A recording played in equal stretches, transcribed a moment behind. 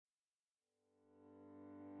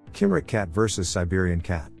Cymric Cat versus Siberian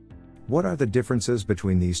Cat. What are the differences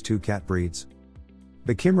between these two cat breeds?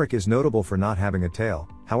 The Cymric is notable for not having a tail,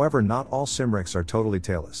 however not all Cymrics are totally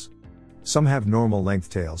tailless. Some have normal length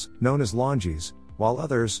tails, known as longies, while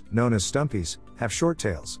others, known as stumpies, have short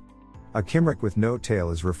tails. A Cymric with no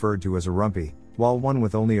tail is referred to as a rumpy, while one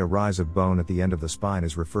with only a rise of bone at the end of the spine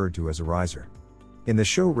is referred to as a riser. In the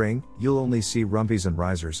show ring, you'll only see rumpies and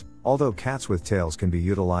risers, although cats with tails can be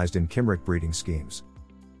utilized in Cymric breeding schemes.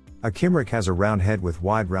 A Cymric has a round head with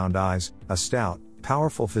wide round eyes, a stout,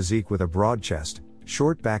 powerful physique with a broad chest,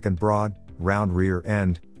 short back and broad, round rear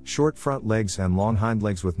end, short front legs and long hind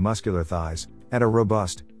legs with muscular thighs, and a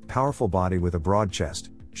robust, powerful body with a broad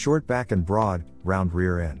chest, short back and broad, round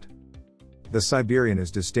rear end. The Siberian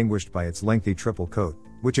is distinguished by its lengthy triple coat,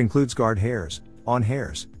 which includes guard hairs, on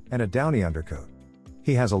hairs, and a downy undercoat.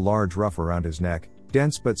 He has a large ruff around his neck,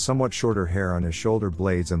 dense but somewhat shorter hair on his shoulder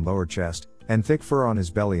blades and lower chest, and thick fur on his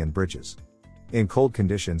belly and britches. In cold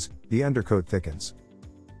conditions, the undercoat thickens.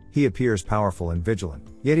 He appears powerful and vigilant,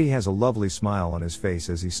 yet he has a lovely smile on his face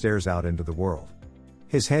as he stares out into the world.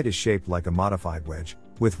 His head is shaped like a modified wedge,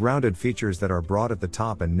 with rounded features that are broad at the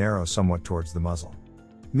top and narrow somewhat towards the muzzle.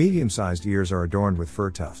 Medium-sized ears are adorned with fur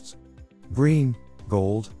tufts. Green,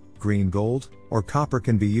 gold, or copper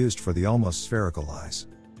can be used for the almost spherical eyes.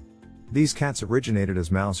 These cats originated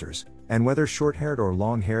as mousers, and whether short-haired or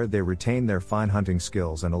long-haired they retain their fine hunting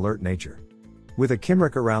skills and alert nature. With a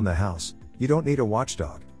Cymric around the house, you don't need a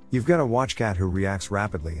watchdog. You've got a watch cat who reacts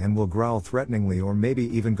rapidly and will growl threateningly or maybe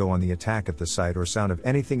even go on the attack at the sight or sound of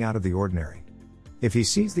anything out of the ordinary. If he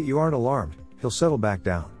sees that you aren't alarmed, he'll settle back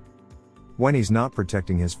down. When he's not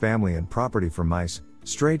protecting his family and property from mice,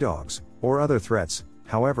 stray dogs, or other threats,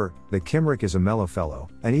 however, the Cymric is a mellow fellow,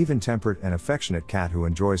 an even-tempered and affectionate cat who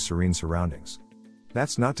enjoys serene surroundings.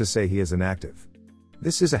 That's not to say he is inactive.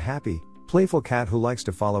 This is a happy, playful cat who likes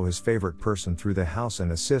to follow his favorite person through the house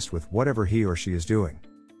and assist with whatever he or she is doing.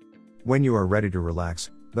 When you are ready to relax,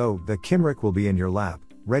 though, the Cymric will be in your lap,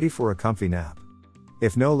 ready for a comfy nap.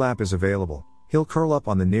 If no lap is available, he'll curl up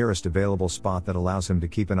on the nearest available spot that allows him to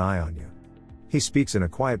keep an eye on you. He speaks in a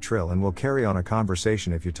quiet trill and will carry on a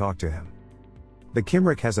conversation if you talk to him. The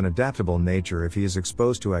Cymric has an adaptable nature if he is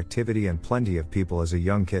exposed to activity and plenty of people as a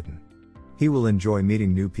young kitten. He will enjoy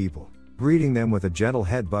meeting new people, greeting them with a gentle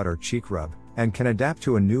headbutt or cheek rub, and can adapt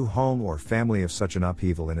to a new home or family if such an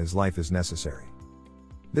upheaval in his life is necessary.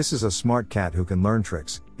 This is a smart cat who can learn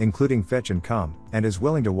tricks, including fetch and come, and is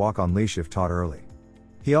willing to walk on leash if taught early.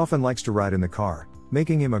 He often likes to ride in the car,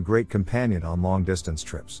 making him a great companion on long-distance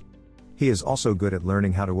trips. He is also good at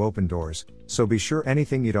learning how to open doors, so be sure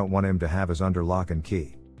anything you don't want him to have is under lock and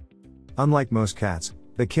key. Unlike most cats,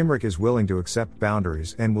 the Cymric is willing to accept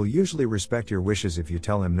boundaries and will usually respect your wishes if you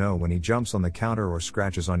tell him no when he jumps on the counter or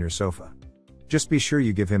scratches on your sofa. Just be sure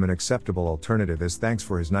you give him an acceptable alternative as thanks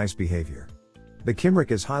for his nice behavior. The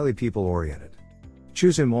Cymric is highly people-oriented.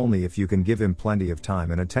 Choose him only if you can give him plenty of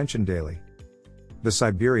time and attention daily. The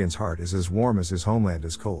Siberian's heart is as warm as his homeland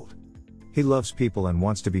is cold. He loves people and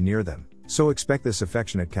wants to be near them, so expect this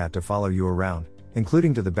affectionate cat to follow you around,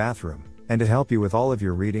 including to the bathroom, and to help you with all of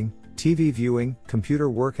your reading, TV viewing, computer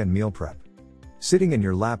work and meal prep. Sitting in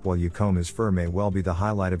your lap while you comb his fur may well be the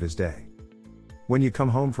highlight of his day. When you come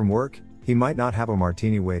home from work, he might not have a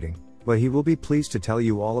martini waiting, but he will be pleased to tell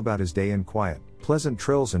you all about his day in quiet, pleasant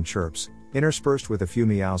trills and chirps, interspersed with a few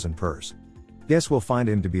meows and purrs. Guests will find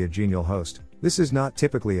him to be a genial host. This is not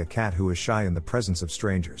typically a cat who is shy in the presence of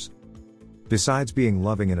strangers. Besides being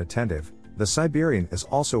loving and attentive, the Siberian is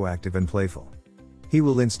also active and playful. He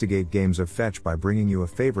will instigate games of fetch by bringing you a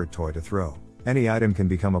favorite toy to throw. Any item can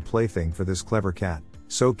become a plaything for this clever cat,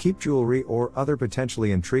 so keep jewelry or other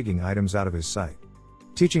potentially intriguing items out of his sight.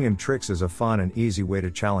 Teaching him tricks is a fun and easy way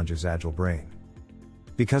to challenge his agile brain.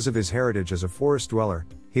 Because of his heritage as a forest dweller,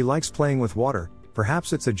 he likes playing with water.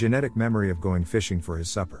 Perhaps it's a genetic memory of going fishing for his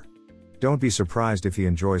supper. Don't be surprised if he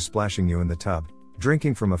enjoys splashing you in the tub,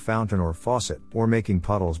 drinking from a fountain or faucet, or making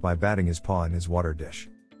puddles by batting his paw in his water dish.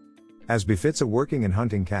 As befits a working and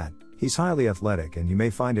hunting cat, he's highly athletic and you may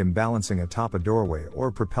find him balancing atop a doorway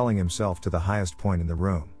or propelling himself to the highest point in the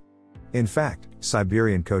room. In fact,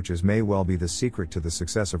 Siberian coaches may well be the secret to the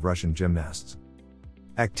success of Russian gymnasts.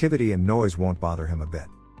 Activity and noise won't bother him a bit.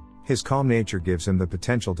 His calm nature gives him the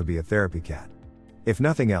potential to be a therapy cat. If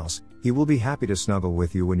nothing else, he will be happy to snuggle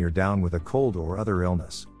with you when you're down with a cold or other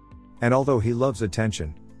illness. And although he loves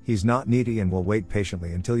attention, he's not needy and will wait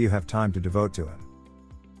patiently until you have time to devote to him.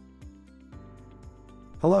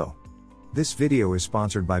 Hello. This video is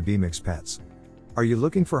sponsored by bMix Pets. Are you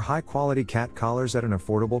looking for high-quality cat collars at an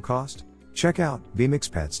affordable cost? Check out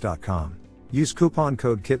bmixpets.com. Use coupon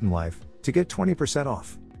code KittenLife to get 20%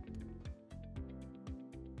 off.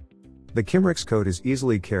 The Cymrics coat is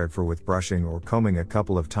easily cared for with brushing or combing a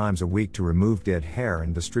couple of times a week to remove dead hair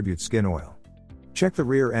and distribute skin oil. Check the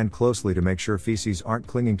rear end closely to make sure feces aren't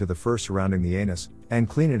clinging to the fur surrounding the anus, and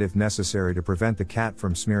clean it if necessary to prevent the cat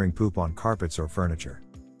from smearing poop on carpets or furniture.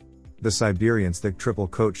 The Siberian's thick triple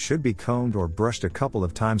coat should be combed or brushed a couple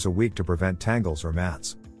of times a week to prevent tangles or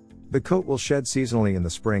mats. The coat will shed seasonally in the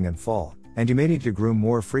spring and fall, and you may need to groom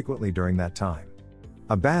more frequently during that time.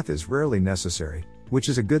 A bath is rarely necessary, which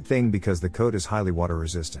is a good thing because the coat is highly water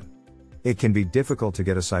resistant. It can be difficult to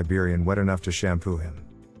get a Siberian wet enough to shampoo him.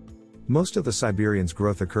 Most of the Siberian's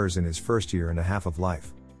growth occurs in his first year and a half of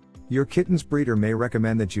life. Your kitten's breeder may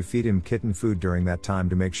recommend that you feed him kitten food during that time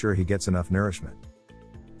to make sure he gets enough nourishment.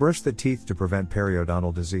 Brush the teeth to prevent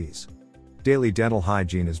periodontal disease. Daily dental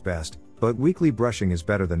hygiene is best, but weekly brushing is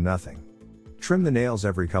better than nothing. Trim the nails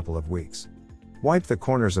every couple of weeks. Wipe the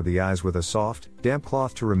corners of the eyes with a soft, damp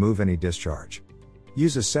cloth to remove any discharge.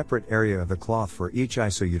 Use a separate area of the cloth for each eye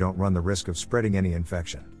so you don't run the risk of spreading any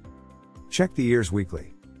infection. Check the ears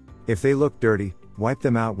weekly. If they look dirty, wipe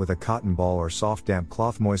them out with a cotton ball or soft damp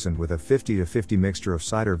cloth moistened with a 50-50 mixture of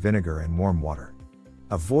cider vinegar and warm water.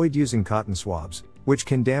 Avoid using cotton swabs, which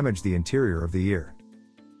can damage the interior of the ear.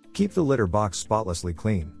 Keep the litter box spotlessly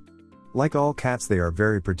clean. Like all cats, they are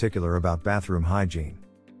very particular about bathroom hygiene.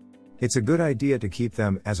 It's a good idea to keep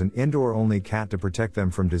them as an indoor-only cat to protect them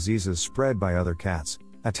from diseases spread by other cats,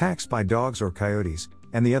 attacks by dogs or coyotes,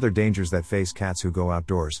 and the other dangers that face cats who go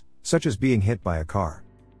outdoors, such as being hit by a car.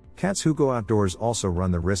 Cats who go outdoors also run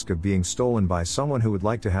the risk of being stolen by someone who would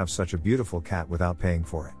like to have such a beautiful cat without paying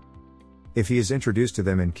for it. If he is introduced to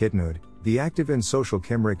them in kittenhood, the active and social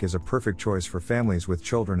Cymric is a perfect choice for families with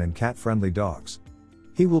children and cat-friendly dogs.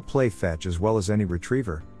 He will play fetch as well as any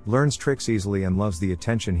retriever, learns tricks easily and loves the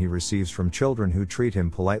attention he receives from children who treat him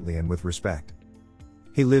politely and with respect.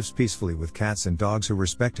 He lives peacefully with cats and dogs who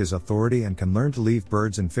respect his authority and can learn to leave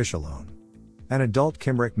birds and fish alone. An adult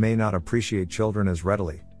Cymric may not appreciate children as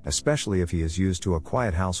readily, especially if he is used to a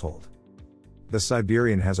quiet household. The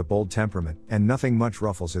Siberian has a bold temperament, and nothing much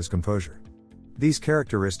ruffles his composure. These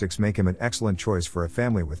characteristics make him an excellent choice for a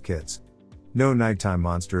family with kids. No nighttime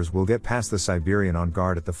monsters will get past the Siberian on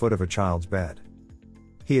guard at the foot of a child's bed.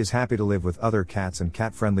 He is happy to live with other cats and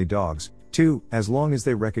cat-friendly dogs, too, as long as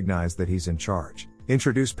they recognize that he's in charge.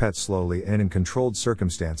 Introduce pets slowly and in controlled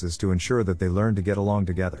circumstances to ensure that they learn to get along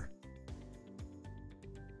together.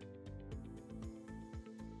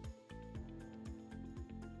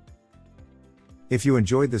 If you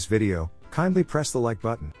enjoyed this video, kindly press the like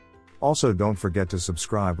button. Also, don't forget to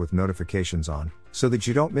subscribe with notifications on, so that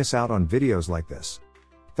you don't miss out on videos like this.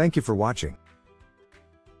 Thank you for watching.